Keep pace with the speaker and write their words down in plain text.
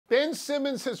Ben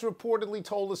Simmons has reportedly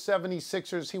told the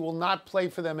 76ers he will not play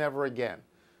for them ever again.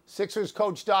 Sixers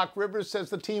coach Doc Rivers says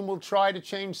the team will try to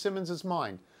change Simmons'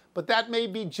 mind. But that may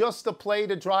be just a play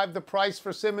to drive the price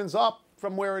for Simmons up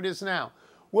from where it is now.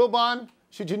 Wilbon,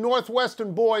 should your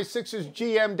Northwestern boy, Sixers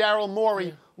GM Daryl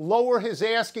Morey, lower his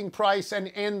asking price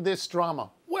and end this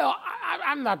drama? Well,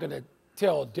 I'm not going to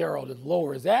tell Daryl to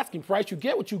lower his asking price. You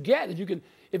get what you get.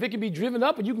 If it can be driven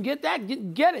up and you can get that,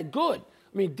 get it. Good.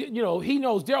 I mean, you know,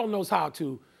 Daryl knows how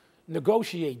to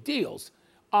negotiate deals.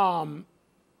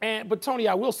 But Tony,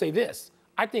 I will say this.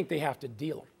 I think they have to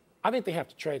deal him. I think they have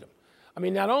to trade him. I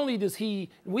mean, not only does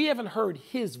we haven't heard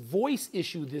his voice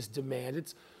issue this demand.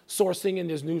 It's sourcing and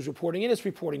there's news reporting, and it's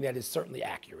reporting that is certainly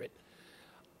accurate.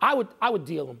 I would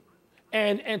deal him.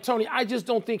 And Tony, I just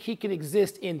don't think he can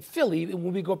exist in Philly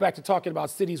when we go back to talking about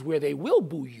cities where they will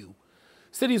boo you,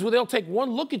 cities where they'll take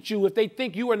one look at you if they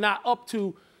think you are not up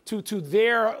to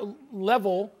their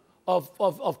level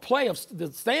of play, of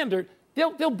the standard.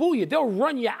 They'll boo you. They'll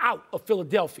run you out of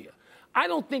Philadelphia. I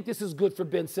don't think this is good for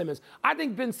Ben Simmons. I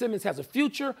think Ben Simmons has a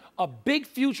future, a big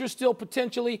future still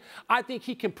potentially. I think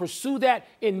he can pursue that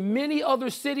in many other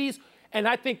cities. And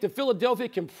I think that Philadelphia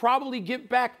can probably get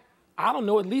back, I don't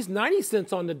know, at least 90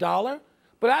 cents on the dollar.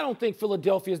 But I don't think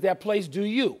Philadelphia is that place, do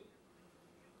you?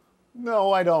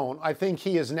 No, I don't. I think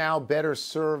he is now better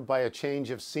served by a change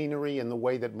of scenery in the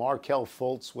way that Markelle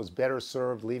Fultz was better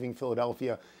served leaving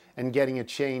Philadelphia and getting a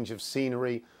change of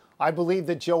scenery. I believe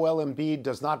that Joel Embiid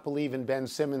does not believe in Ben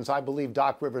Simmons. I believe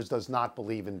Doc Rivers does not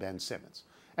believe in Ben Simmons.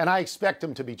 And I expect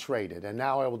him to be traded. And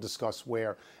now I will discuss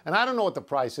where. And I don't know what the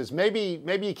price is. Maybe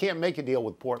you can't make a deal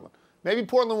with Portland. Maybe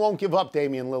Portland won't give up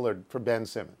Damian Lillard for Ben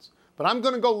Simmons. But I'm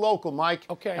going to go local, Mike.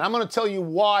 Okay. And I'm going to tell you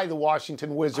why the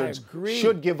Washington Wizards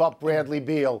should give up Bradley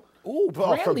Beal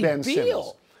for Ben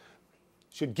Simmons.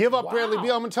 Should give up Bradley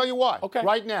Beal. I'm going to tell you why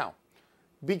right now.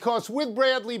 Because with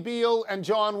Bradley Beal and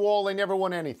John Wall, they never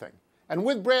won anything. And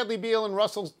with Bradley Beal and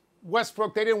Russell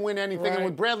Westbrook, they didn't win anything. Right. And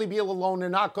with Bradley Beal alone, they're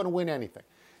not going to win anything.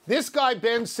 This guy,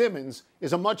 Ben Simmons,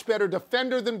 is a much better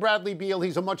defender than Bradley Beal.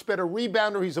 He's a much better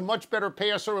rebounder. He's a much better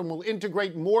passer and will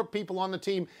integrate more people on the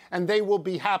team, and they will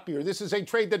be happier. This is a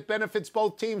trade that benefits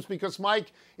both teams because,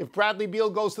 Mike, if Bradley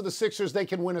Beal goes to the Sixers, they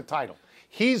can win a title.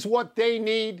 He's what they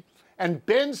need, and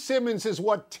Ben Simmons is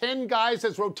what 10 guys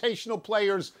as rotational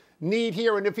players need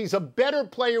here. And if he's a better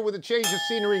player with a change of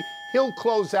scenery, he'll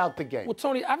close out the game. Well,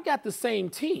 Tony, I've got the same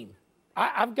team.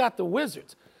 I've got the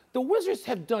Wizards. The Wizards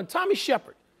have done, Tommy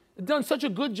Shepard, done such a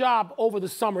good job over the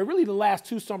summer, really the last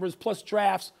 2 summers plus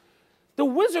drafts. The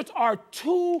Wizards are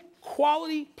 2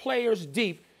 quality players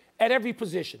deep at every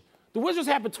position. The Wizards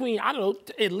have between, I don't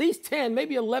know, at least 10,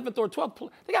 maybe 11th or 12th.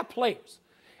 They got players.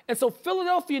 And so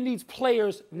Philadelphia needs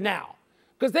players now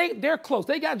because they're close.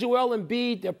 They got Joel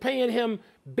Embiid. They're paying him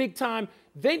big time.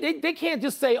 They can't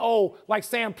just say, oh, like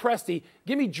Sam Presti,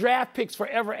 give me draft picks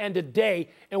forever and a day,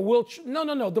 and we'll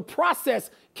no. The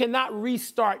process cannot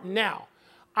restart now.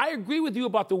 I agree with you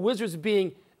about the Wizards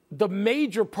being the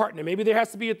major partner. Maybe there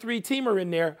has to be a 3-teamer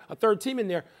in there, a 3rd team in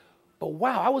there. But,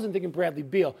 wow, I wasn't thinking Bradley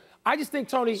Beal. I just think,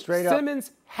 Tony,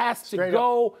 Simmons has to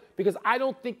go because I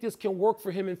don't think this can work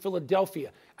for him in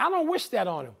Philadelphia. I don't wish that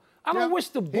on him. I don't wish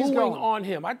the booing on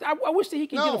him. I wish that he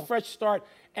could get a fresh start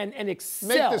and excel.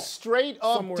 Make the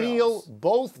straight-up deal.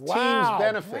 Both teams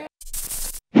benefit.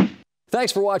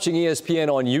 Thanks for watching ESPN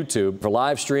on YouTube. For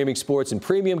live streaming sports and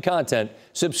premium content,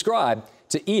 subscribe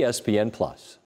to ESPN+.